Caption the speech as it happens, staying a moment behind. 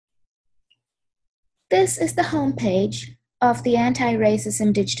This is the homepage of the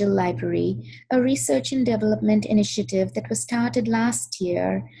Anti-Racism Digital Library, a research and development initiative that was started last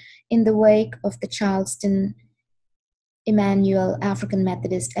year in the wake of the Charleston Emmanuel African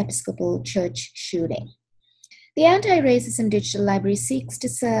Methodist Episcopal Church shooting. The Anti-Racism Digital Library seeks to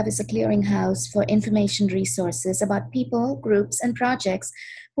serve as a clearinghouse for information resources about people, groups, and projects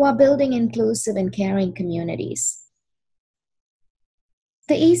who are building inclusive and caring communities.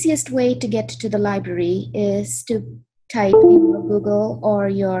 The easiest way to get to the library is to type in your Google or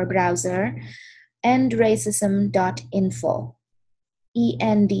your browser endracism.info,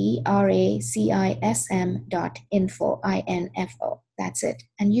 endracism.info, I-N-F-O. That's it.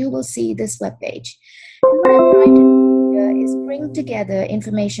 And you will see this webpage. And what I'm trying to do here is bring together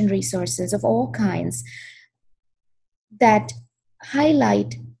information resources of all kinds that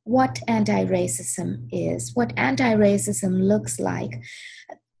highlight what anti-racism is, what anti-racism looks like.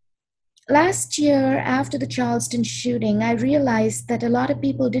 Last year, after the Charleston shooting, I realized that a lot of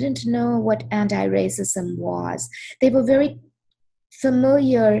people didn't know what anti-racism was. They were very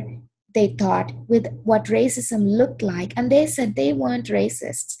familiar, they thought, with what racism looked like, and they said they weren't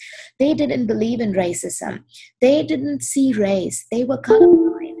racists. They didn't believe in racism. They didn't see race. They were colorblind.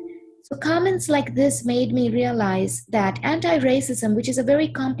 So comments like this made me realize that anti-racism, which is a very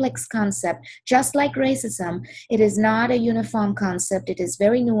complex concept, just like racism, it is not a uniform concept. It is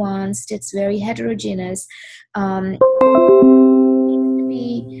very nuanced. It's very heterogeneous.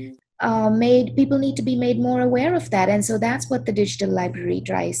 People need to be made more aware of that. And so that's what the digital library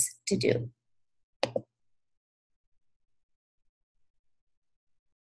tries to do.